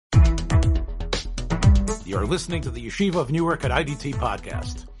You're listening to the Yeshiva of Newark at IDT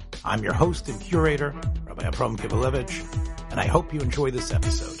podcast. I'm your host and curator, Rabbi Abram Kibalevich, and I hope you enjoy this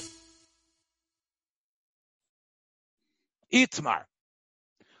episode. Itmar.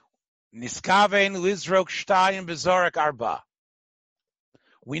 Niskaven Lizrok Shtayim Bezorak Arba.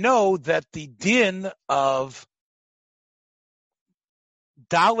 We know that the din of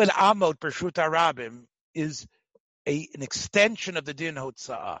Daled Amot Bershut Arabim is an extension of the din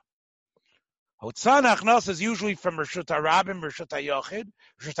Hotza'ah. Hotza'ah Nachnos is usually from Reshut Arabim, Reshut HaYochid,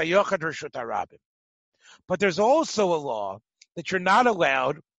 Reshut Arabim. But there's also a law that you're not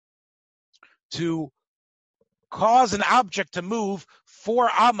allowed to cause an object to move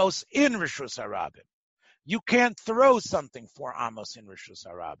 4 amos in Reshut Arabim. You can't throw something 4 amos in Reshut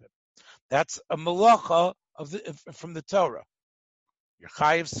Arabim. That's a malacha from the Torah. You're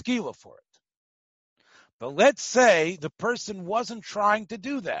chayiv skila for it. But let's say the person wasn't trying to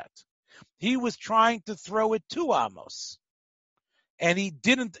do that. He was trying to throw it 2 amos. And he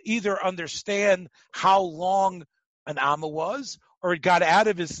didn't either understand how long an amma was, or it got out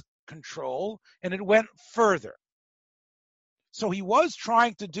of his control, and it went further. So he was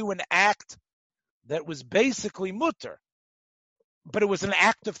trying to do an act that was basically mutter, but it was an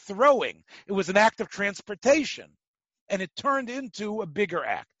act of throwing. It was an act of transportation, and it turned into a bigger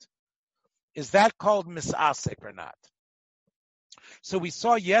act. Is that called misasek or not? So we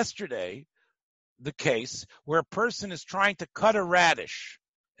saw yesterday the case where a person is trying to cut a radish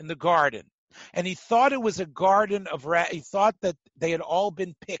in the garden, and he thought it was a garden of he thought that they had all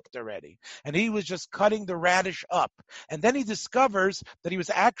been picked already, and he was just cutting the radish up. And then he discovers that he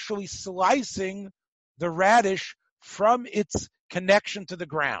was actually slicing the radish from its connection to the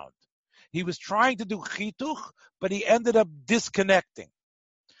ground. He was trying to do chituch, but he ended up disconnecting.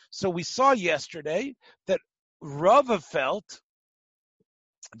 So we saw yesterday that Rava felt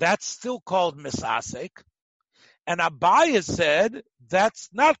that's still called misasek, and Abaya said that's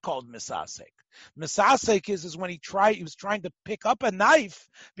not called misasek. Misasek is when he was trying to pick up a knife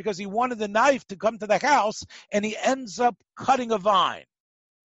because he wanted the knife to come to the house, and he ends up cutting a vine.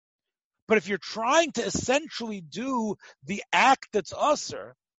 But if you're trying to essentially do the act that's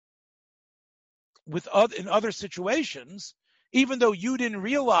usher in other situations, even though you didn't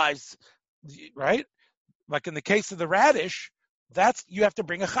realize, right? Like in the case of the radish, you have to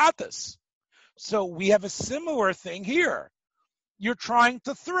bring a chatas. So we have a similar thing here. You're trying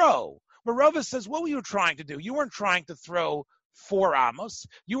to throw. But Rava says, what were you trying to do? You weren't trying to throw 4 amos.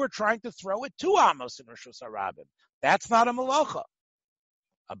 You were trying to throw it 2 amos in Reshus Harabim. That's not a malacha.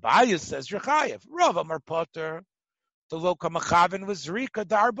 Abaya says, you're chayev. Rava mar poter. The loka machavin was zrika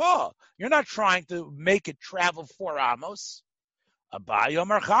darba. You're not trying to make it travel 4 amos. Abaya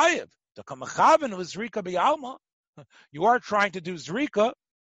mar chayev. The kamachavin was zrika bialma. You are trying to do zrika.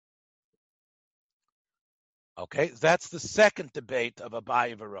 Okay, that's the second debate of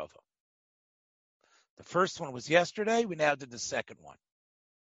Abaye Verova. The first one was yesterday. We now did the second one.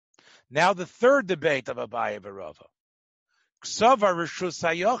 Now the third debate of Abaye Verova. Ksavar Reshus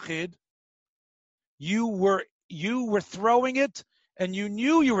HaYochid, you were throwing it, and you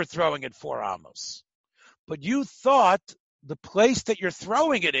knew you were throwing it 4 amos. But you thought the place that you're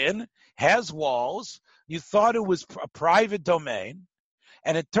throwing it in has walls. You thought it was a private domain,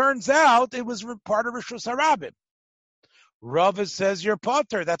 and it turns out it was part of Reshus Harabim. Rava says you're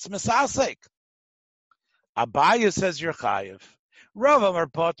potter. That's misasek. Abaya says you're chayiv. Rava mar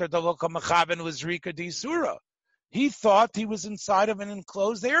potter the loka machavin was rika disura. He thought he was inside of an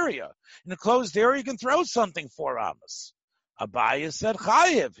enclosed area. In an enclosed area, you can throw something 4 amos. Abaya said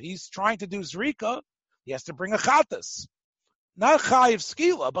chayiv. He's trying to do zrika. He has to bring a chatas. Not chayiv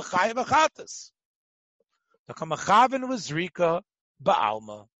skila, but chayiv a chatas. The kamachavin was zrika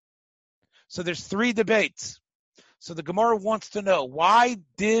ba'alma. So there's 3 debates. So the Gemara wants to know, why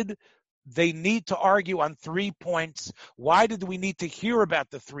did they need to argue on 3 points? Why did we need to hear about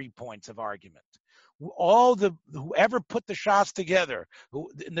the 3 points of argument? Whoever put the shots together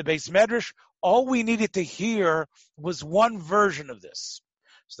in the Beis Medrash, all we needed to hear was one version of this.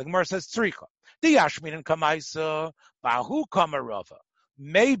 So the Gemara says, Tzricha. The Yashmin and Kamaisa, Bahu Kamarava.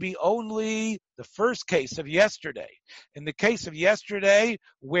 Maybe only the first case of yesterday. In the case of yesterday,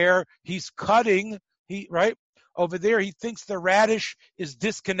 where he's cutting, right over there, he thinks the radish is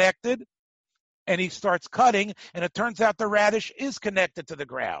disconnected, and he starts cutting, and it turns out the radish is connected to the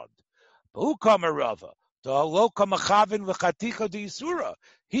ground.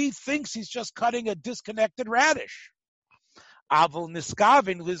 He thinks he's just cutting a disconnected radish. But in the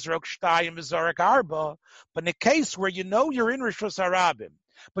case where you know you're in Reshus Harabim,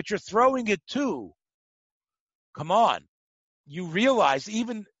 but you're throwing it too, come on, you realize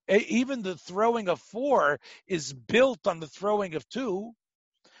even even the throwing of 4 is built on the throwing of 2.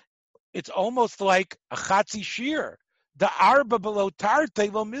 It's almost like a chatzi shir. The arba below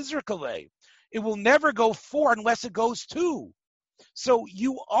tarte lo mizrakale. It will never go 4 unless it goes 2. So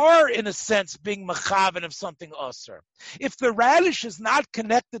you are, in a sense, being mechaven of something usher. If the radish is not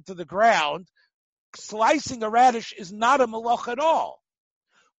connected to the ground, slicing a radish is not a malach at all.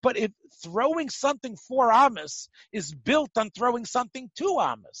 But if throwing something 4 amos is built on throwing something 2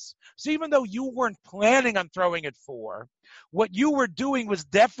 amos. So even though you weren't planning on throwing it 4, what you were doing was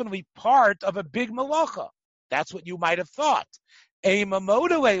definitely part of a big malacha. That's what you might have thought. Ema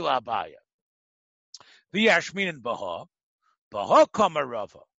modele labaya. V'yashmin and Baha kama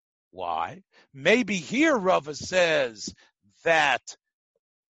Rava. Why? Maybe here Rava says that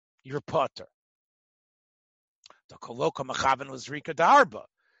you're potter. The koloka machaven was rika darba.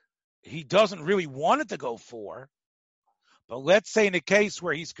 He doesn't really want it to go 4, but let's say in a case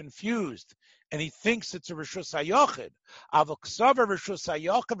where he's confused and he thinks it's a reshus hayochid, avoksaver reshus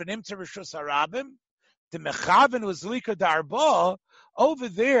hayochid and imtza reshus harabim, the mechaven was rika darba. Over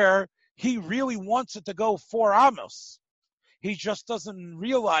there, he really wants it to go 4 amos. He just doesn't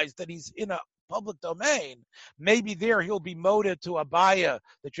realize that he's in a public domain. Maybe there he'll be moded to Abaya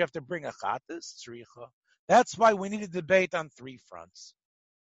that you have to bring a chatas tzricha. That's why we need a debate on 3 fronts.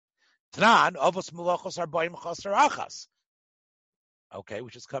 Tran, avos malachos arbaim chaser achas. Okay,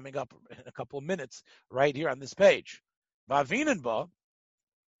 which is coming up in a couple of minutes right here on this page. Vavinenba,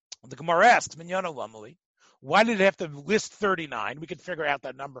 the Gemara asks, Minyana Lamali, why did it have to list 39? We can figure out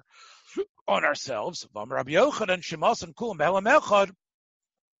that number on ourselves. Rabbi Yochanan, Shemas and Kulam Be'elam Echad,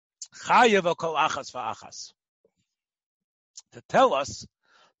 Chayev al kol achas va'achas. To tell us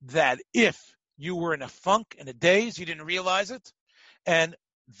that if you were in a funk, in a daze, you didn't realize it, and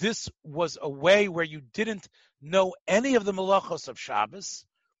this was a way where you didn't know any of the malachos of Shabbos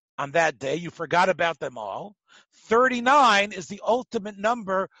on that day, you forgot about them all, 39 is the ultimate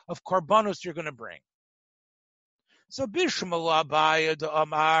number of korbanos you're going to bring. So Bishmal Abaya de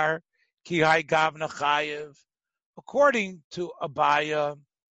Amar Ki Hai Gavna Chayev, according to Abaya,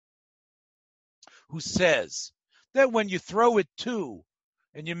 who says that when you throw it 2,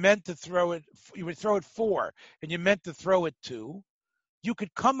 and you meant to throw it, you would throw it 4, and you meant to throw it 2, you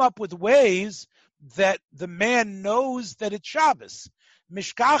could come up with ways that the man knows that it's Shabbos.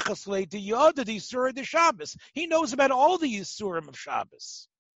 Mishkachas le de yoda de Yisura de Shabbos. He knows about all the Yisurim of Shabbos.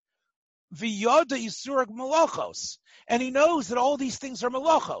 V'yoda Yisura malachos. And he knows that all these things are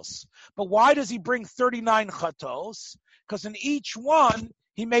malachos. But why does he bring 39 chatos? Because in each one,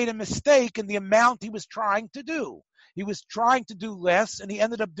 he made a mistake in the amount he was trying to do. He was trying to do less, and he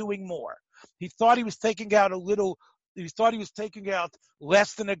ended up doing more. He thought he was taking out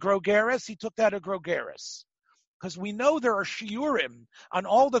less than a grogeres. He took out a grogeres. Because we know there are shiurim on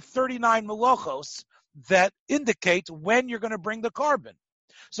all the 39 malachos that indicate when you're going to bring the carbon.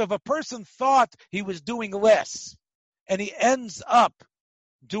 So if a person thought he was doing less, and he ends up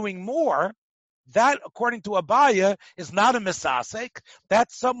doing more, that, according to Abaya, is not a misasek.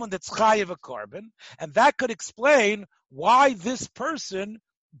 That's someone that's chayiv a carbon, and that could explain why this person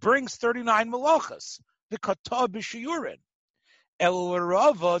brings 39 malachas. The kata b'shiyurin. El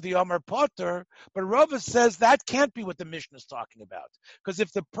Rava, the Amar Potter, but Rava says that can't be what the Mishnah is talking about. Because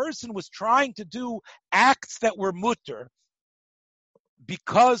if the person was trying to do acts that were mutter,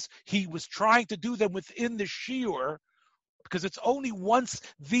 because he was trying to do them within the shiur, because it's only once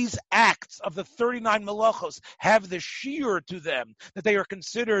these acts of the 39 malachos have the shiur to them that they are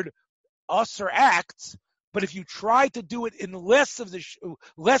considered usher acts. But if you try to do it in less than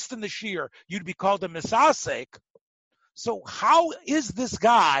the shiur, you'd be called a misasek. So how is this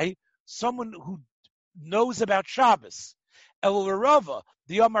guy someone who knows about Shabbos? El Rava,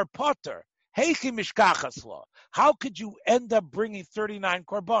 the Amar Potter, Heichi Mishkachas law. How could you end up bringing 39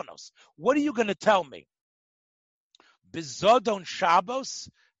 korbanos? What are you going to tell me? Bizodon Shabbos,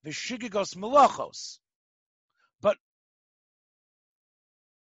 v'shigigos melachos. But,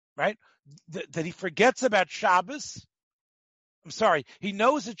 right, that he forgets about Shabbos. I'm sorry, he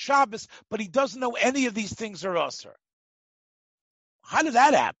knows it's Shabbos, but he doesn't know any of these things are usher. How did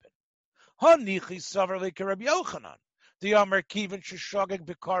that happen? Hanichi savar like Rabbi Yochanan. The Amar Kivin sheshogeg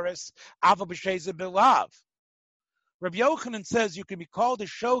b'kores ava b'sheza bilav. Rabbi Yochanan says you can be called a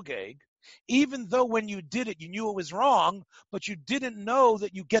shogeg even though when you did it you knew it was wrong, but you didn't know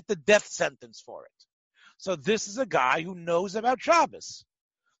that you get the death sentence for it. So this is a guy who knows about Shabbos.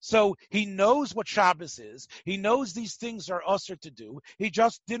 So he knows what Shabbos is. He knows these things are usher to do. He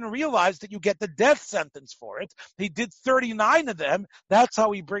just didn't realize that you get the death sentence for it. He did 39 of them. That's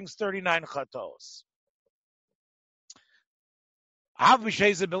how he brings 39 chatos.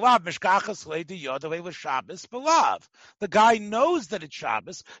 The guy knows that it's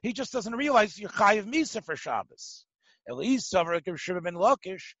Shabbos. He just doesn't realize you're Chayiv Misa for Shabbos. If you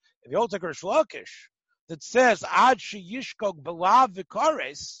hold to Rish Lakish, that says Ad Sheyishkog Belav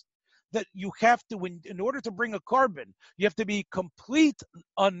V'Kares, that you have to, in order to bring a korban, you have to be complete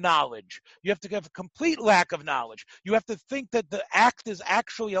unknowledge. You have to have a complete lack of knowledge. You have to think that the act is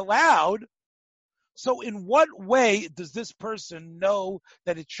actually allowed. So in what way does this person know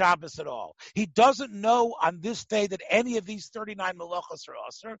that it's Shabbos at all? He doesn't know on this day that any of these 39 malachos are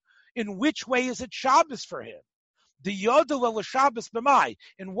asur. In which way is it Shabbos for him? The Yodel Shabbos b'mai.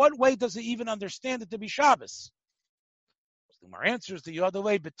 In what way does he even understand it to be Shabbos? Our answer is the Yodel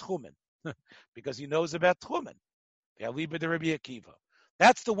b'tchumen, because he knows about tchumen.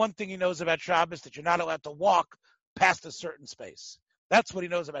 That's the one thing he knows about Shabbos, that you're not allowed to walk past a certain space. That's what he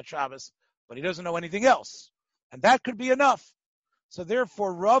knows about Shabbos, but he doesn't know anything else. And that could be enough. So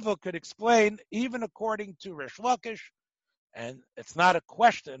therefore, Rava could explain, even according to Rish Lakish, and it's not a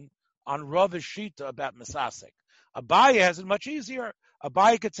question on Rava's Shita about Misasek. Abaye has it much easier.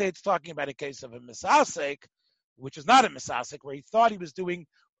 Abaye could say it's talking about a case of a Misasek, which is not a Misasek, where he thought he was doing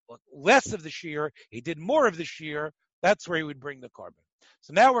less of the shear, he did more of the shear. That's where he would bring the korban.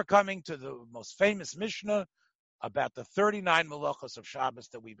 So now we're coming to the most famous Mishnah about the 39 malachos of Shabbos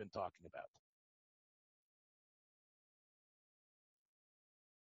that we've been talking about.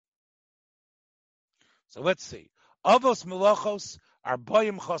 So let's see. Avos malachos are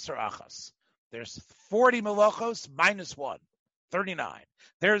boyim choser achas. There's 40 malachos minus 1, 39.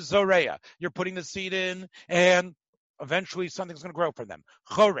 There's zoreya. You're putting the seed in, and eventually something's going to grow from them.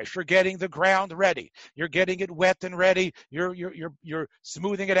 Choresh, you're getting the ground ready. You're getting it wet and ready. You're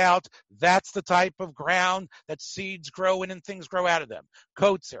smoothing it out. That's the type of ground that seeds grow in and things grow out of them.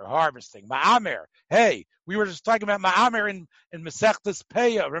 Kotzer, harvesting. Ma'amer. Hey, we were just talking about Ma'amer in Masechtas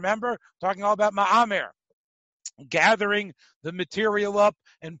Peah. Remember? Talking all about Ma'amer. Gathering the material up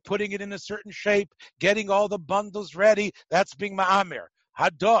and putting it in a certain shape, getting all the bundles ready. That's being Ma'amer.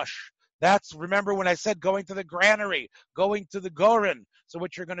 Hadosh. That's, remember when I said going to the granary, going to the goren. So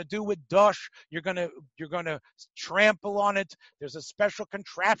what you're going to do with dosh, you're going to trample on it. There's a special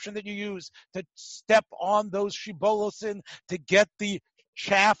contraption that you use to step on those shibolos in to get the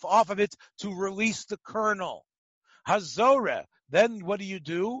chaff off of it to release the kernel. Hazorah. Then what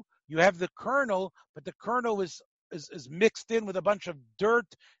do? You have the kernel, but the kernel is mixed in with a bunch of dirt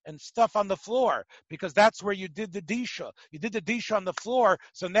and stuff on the floor, because that's where you did the disha. You did the disha on the floor,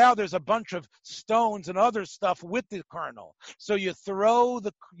 so now there's a bunch of stones and other stuff with the kernel. So you throw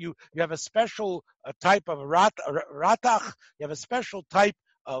you have a special type of ratach. You have a special type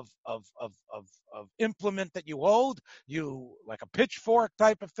of implement that you hold, you like a pitchfork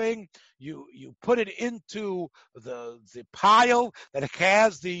type of thing. You put it into the pile that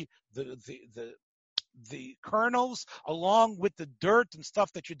has the kernels along with the dirt and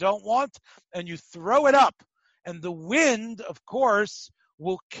stuff that you don't want, and you throw it up. And the wind, of course,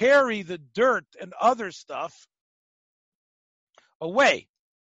 will carry the dirt and other stuff away,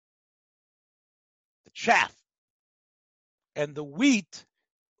 the chaff. And the wheat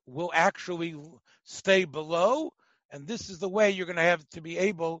will actually stay below, and this is the way you're going to have to be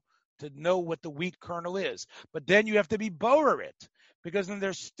able to know what the wheat kernel is. But then you have to be borer it, because then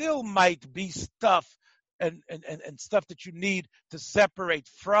there still might be stuff and stuff that you need to separate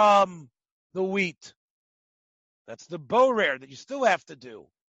from the wheat. That's the borer that you still have to do.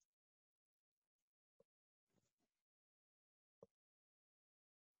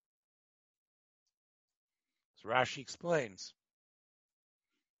 So Rashi explains.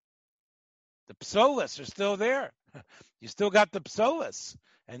 The psolas are still there. You still got the psolas,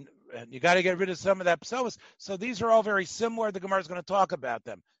 and you got to get rid of some of that psolas. So these are all very similar. The Gemara is going to talk about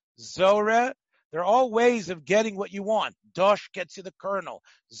them. Zorah, they're all ways of getting what you want. Dosh gets you the kernel.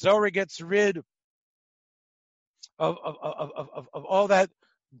 Zorah gets rid of all that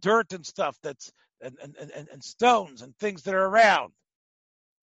dirt and stuff that's and stones and things that are around.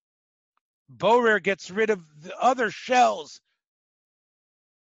 Borer gets rid of the other shells.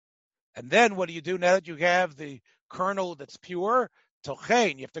 And then what do you do now that you have the kernel that's pure?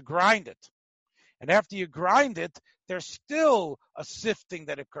 Tochein, you have to grind it. And after you grind it, there's still a sifting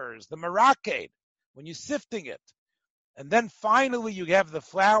that occurs, the marakade, when you're sifting it. And then finally you have the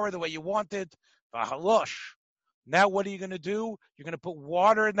flour the way you want it, v'halosh. Now what are you going to do? You're going to put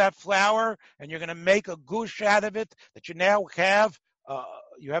water in that flour, and you're going to make a gush out of it that you now have,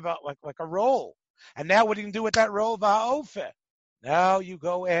 like a roll. And now what are you going to do with that roll? Va'ofe. Now you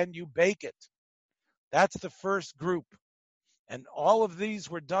go and you bake it. That's the first group. And all of these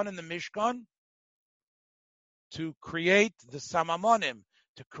were done in the Mishkan. to create the samamonim,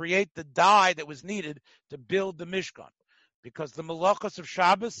 to create the dye that was needed to build the Mishkan. Because the malachos of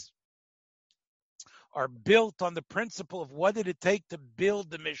Shabbos are built on the principle of what did it take to build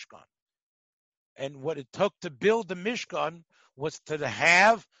the Mishkan. And what it took to build the Mishkan was to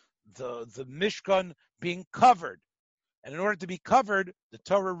have the Mishkan being covered. And in order to be covered, the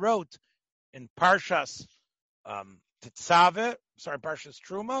Torah wrote in Parshas Parshas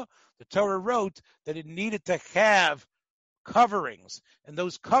Truma, the Torah wrote that it needed to have coverings, and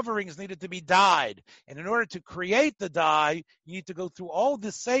those coverings needed to be dyed. And in order to create the dye, you need to go through all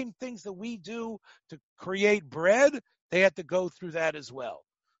the same things that we do to create bread. They had to go through that as well.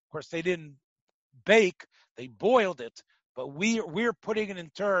 Of course, they didn't bake, they boiled it, but we're putting it in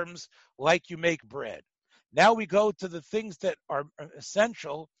terms like you make bread. Now we go to the things that are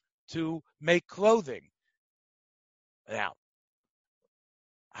essential to make clothing. Now,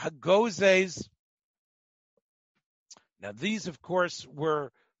 hagozes. Now, these, of course,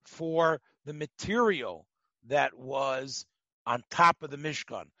 were for the material that was on top of the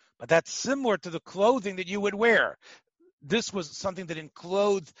Mishkan. But that's similar to the clothing that you would wear. This was something that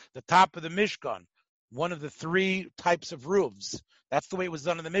enclosed the top of the Mishkan, one of the three types of roofs. That's the way it was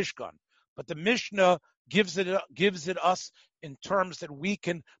done in the Mishkan. But the Mishnah gives it us in terms that we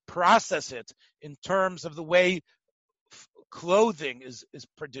can process it in terms of the way clothing is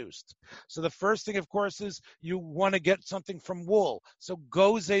produced. So the first thing, of course, is you want to get something from wool. So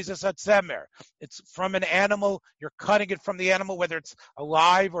gozes asatzemer. It's from an animal. You're cutting it from the animal, whether it's a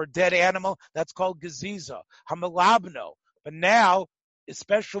live or dead animal. That's called geziza. Hamalabno. But now,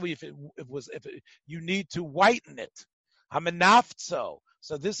 especially if you need to whiten it. Hamanafzo.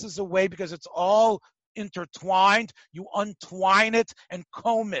 So this is a way, because it's all intertwined. You untwine it and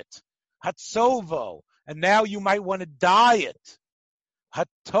comb it. Hatsovo. And now you might want to dye it.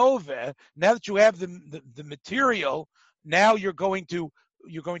 Hatove. Now that you have the material, now you're going to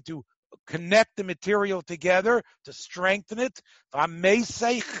connect the material together to strengthen it.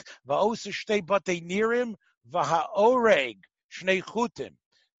 V'ameseich v'osishtei batei nirim v'haoreg shnei chutim.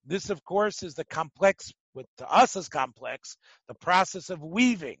 This, of course, is the complex, what to us is complex, the process of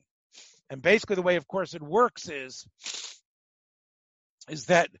weaving. And basically the way, of course, it works is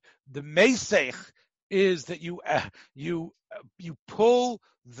that the meseich is that you pull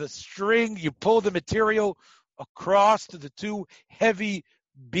the string, you pull the material across to the two heavy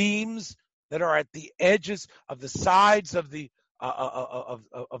beams that are at the edges of the sides of the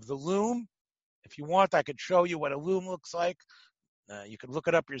loom. If you want, I could show you what a loom looks like. You can look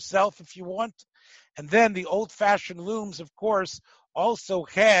it up yourself if you want. And then the old-fashioned looms, of course, also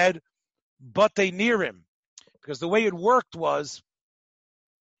had batei nirim, because the way it worked was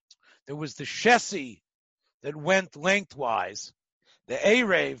there was the shesi that went lengthwise, the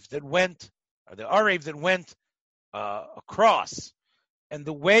arev that went across. And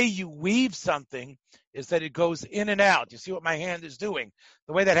the way you weave something is that it goes in and out. You see what my hand is doing?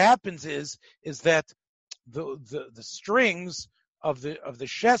 The way that happens is that the strings of the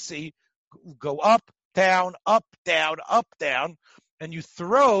shesi go up, down, up, down, up, down, and you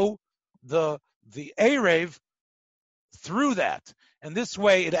throw the arev through that. And this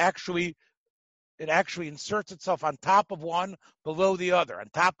way it actually inserts itself on top of one, below the other, on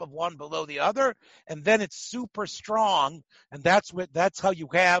top of one, below the other, and then it's super strong, and that's how you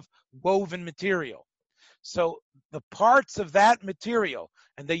have woven material. So the parts of that material,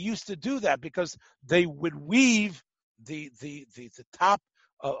 and they used to do that because they would weave the top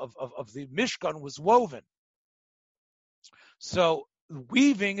of the Mishkan was woven. So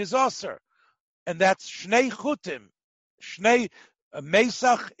weaving is asur, and that's shnei chutim. Shnei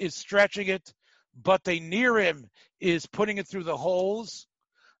mesach is stretching it, batei nirim is putting it through the holes,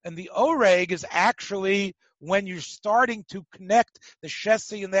 and the oreg is actually when you're starting to connect the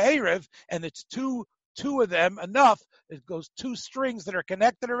shesi and the erev, and it's two of them enough. It goes two strings that are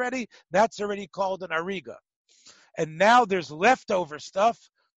connected already. That's already called an ariga. And now there's leftover stuff.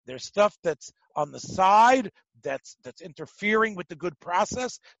 There's stuff that's on the side that's interfering with the good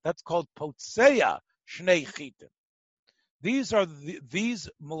process. That's called potseya shnei chitim. These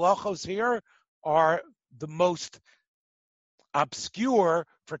malachos here are the most obscure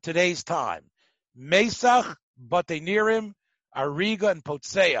for today's time. Mesach, batei nirim, ariga, and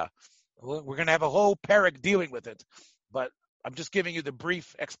potseya. We're going to have a whole parak dealing with it, but I'm just giving you the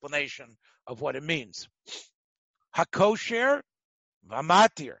brief explanation of what it means. Hakosher,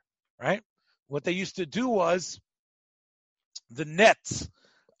 vamatir, right? What they used to do was the nets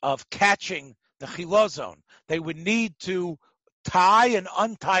of catching the chilozon. They would need to tie and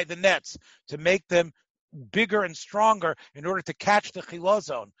untie the nets to make them bigger and stronger in order to catch the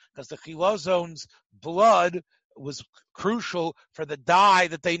chilozon, because the chilozon's blood was crucial for the dye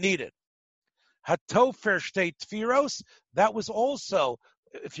that they needed. Hatofer shtei tfiros, that was also,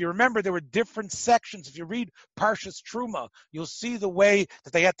 if you remember, there were different sections. If you read Parshas Truma, you'll see the way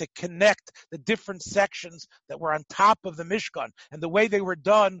that they had to connect the different sections that were on top of the Mishkan, and the way they were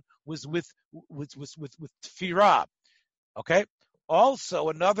done was with tfirah. Okay. Also,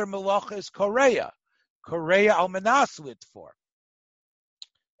 another malacha is koreya almanas litfor.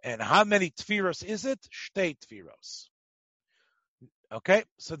 And how many tfiros is it? Shtei tfiros. Okay,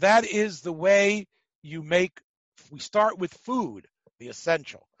 so that is the way you make. We start with food, the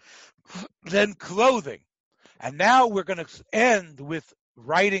essential, then clothing, and now we're going to end with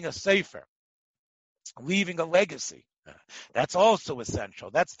writing a sefer, leaving a legacy. That's also essential.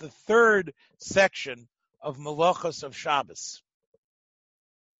 That's the third section of Malachos of Shabbos.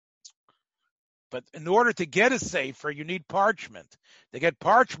 But in order to get a sefer, you need parchment. To get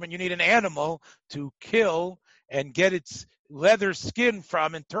parchment, you need an animal to kill and get its leather skin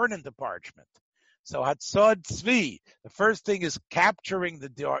from and turn into parchment. So Hatzad Tzvi, the first thing is capturing the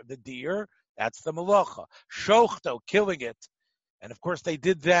deer. That's the malacha. Shochto, killing it. And of course they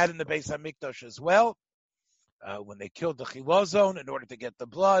did that in the Beis HaMikdash as well, when they killed the chilazon in order to get the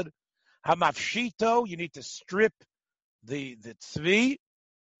blood. Hamafshito, you need to strip the tzvi.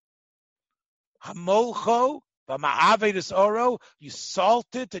 Hamolcho, v'ma'avedus oro, you salt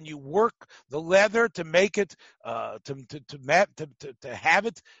it and you work the leather to make it to have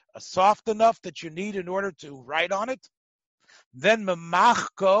it soft enough that you need in order to write on it. Then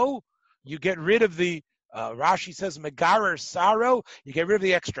mamachko, you get rid of the Rashi says megarer saro, you get rid of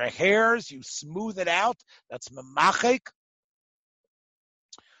the extra hairs, you smooth it out. That's mamachek.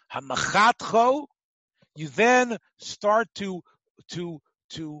 Hamachatcho, you then start to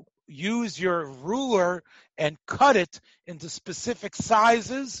use your ruler and cut it into specific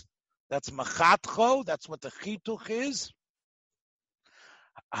sizes. That's machatcho. That's what the chituch is.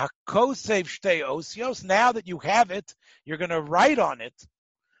 Hakosev shtei osios. Now that you have it, you're going to write on it.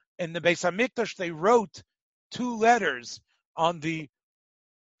 In the Beis HaMikdash, they wrote 2 letters on the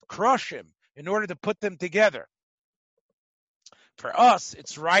krushim in order to put them together. For us,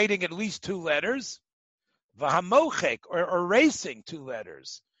 it's writing at least 2 letters. Vahamochek, or erasing 2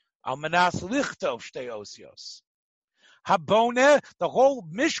 letters. Almanas lichtov shtei osios. Habone, the whole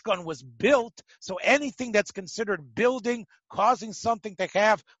Mishkan was built, so anything that's considered building, causing something to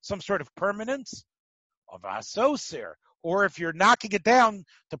have some sort of permanence, of asosir, or if you're knocking it down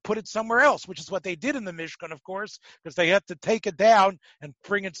to put it somewhere else, which is what they did in the Mishkan, of course, because they had to take it down and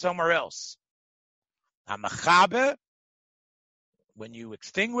bring it somewhere else. Hamachabe, when you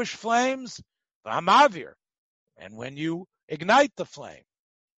extinguish flames, v'hamavir, and when you ignite the flame.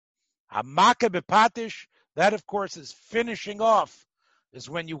 Hamaka bepatish, that of course is finishing off, is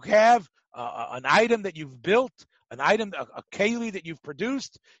when you have an item that you've built, an item, a keli that you've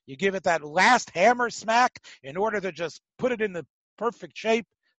produced, you give it that last hammer smack in order to just put it in the perfect shape.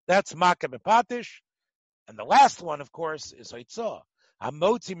 That's maka bepatish. And the last one, of course, is hoitzah.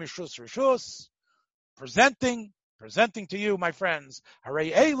 Hamotzi mishus rishus, presenting to you, my friends.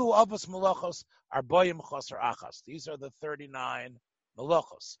 Harei elu avos malachos arboyim chaser achas. These are the 39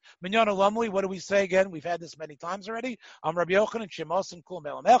 malachos. Minyan Lamli, what do we say again? We've had this many times already. Rabbi Yochanan Shemos and Kul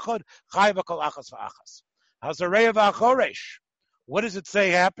Melam Echad Chai v'Kol Achas v'Achas. Hazareya v'Achoresh. What does it say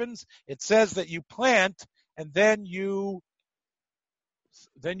happens? It says that you plant and then you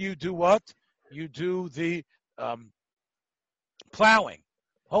do what? You do the plowing.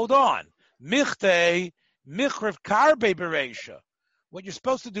 Hold on. Michte michrev karbe bereisha. What you're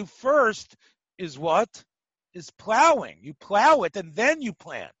supposed to do first is what? Is plowing. You plow it and then you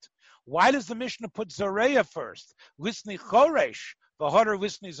plant. Why does the Mishnah put Zoreya first? Lisni Choresh, V'hodar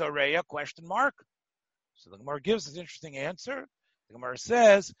Lisni Zoreya, question mark. So the Gemara gives an interesting answer. The Gemara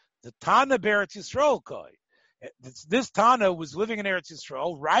says, the Tana Beretz Yisrael Koi. This Tana was living in Eretz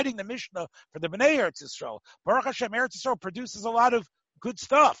Yisrael, writing the Mishnah for the Bnei Eretz Yisrael. Baruch Hashem, Eretz Yisrael produces a lot of good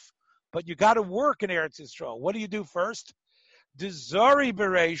stuff, but you got to work in Eretz Yisrael. What do you do first? Dezori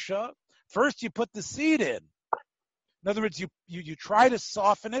Bereisha. First you put the seed in. In other words, you try to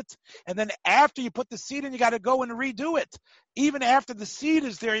soften it, and then after you put the seed in, you got to go and redo it. Even after the seed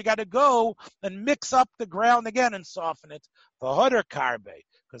is there, you got to go and mix up the ground again and soften it. V'hodar karbe,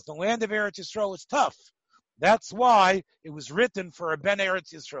 because the land of Eretz Yisrael is tough. That's why it was written for a Ben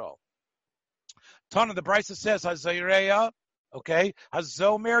Eretz Yisrael. Tana, the Brisa says, Hazareya, okay,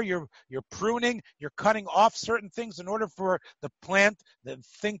 Hazomer, you're pruning, you're cutting off certain things in order for the plant, the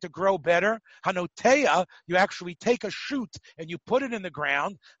thing to grow better. Hanoteya, you actually take a shoot and you put it in the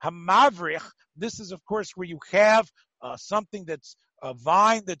ground. Hamavrich, this is of course where you have something that's a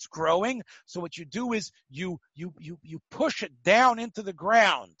vine that's growing. So what you do is you push it down into the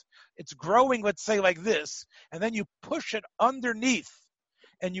ground. It's growing, let's say like this, and then you push it underneath,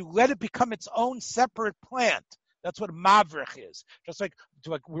 and you let it become its own separate plant. That's what mavrich is. Just like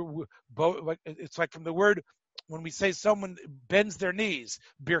it's like from the word when we say someone bends their knees,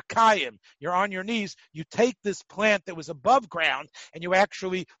 birkayim, you're on your knees. You take this plant that was above ground, and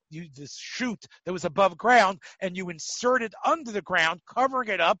this shoot that was above ground, and you insert it under the ground, covering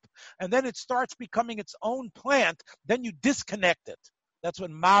it up, and then it starts becoming its own plant. Then you disconnect it. That's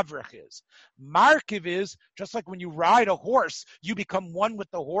what mavrich is. Markiv is just like when you ride a horse, you become one with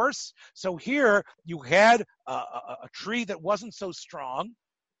the horse. So here you had a tree that wasn't so strong,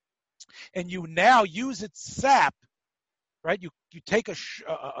 and you now use its sap, right? You take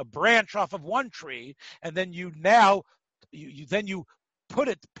a branch off of one tree, and then you put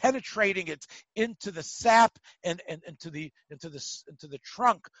it, penetrating it into the sap and into the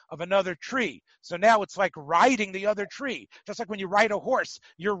trunk of another tree. So now it's like riding the other tree. Just like when you ride a horse,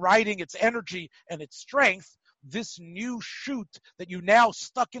 you're riding its energy and its strength. This new shoot that you now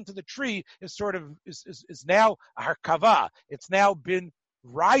stuck into the tree is now a harkava. It's now been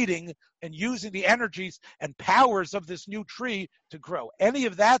riding and using the energies and powers of this new tree to grow. Any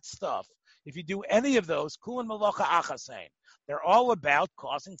of that stuff, if you do any of those, kulan malacha achasein, they're all about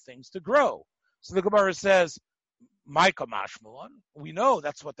causing things to grow. So the Gemara says, Maika mashmalon. We know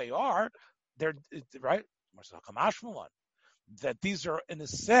that's what they are. They're right. That these are, in a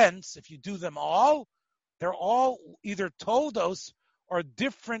sense, if you do them all, they're all either toldos or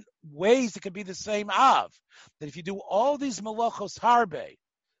different ways it could be the same av. That if you do all these malachos harbe,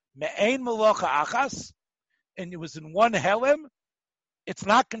 me'ein malacha achas, and it was in one helem, it's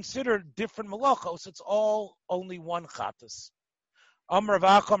not considered different malachos. It's all only one chatas. Amar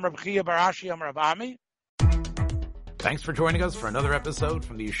Rav Acha, Amar Rav Chia bar Ashi, Amar Rav Ami. Thanks for joining us for another episode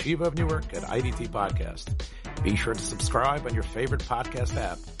from the Yeshiva of Newark at IDT Podcast. Be sure to subscribe on your favorite podcast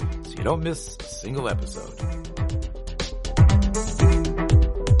app so you don't miss a single episode.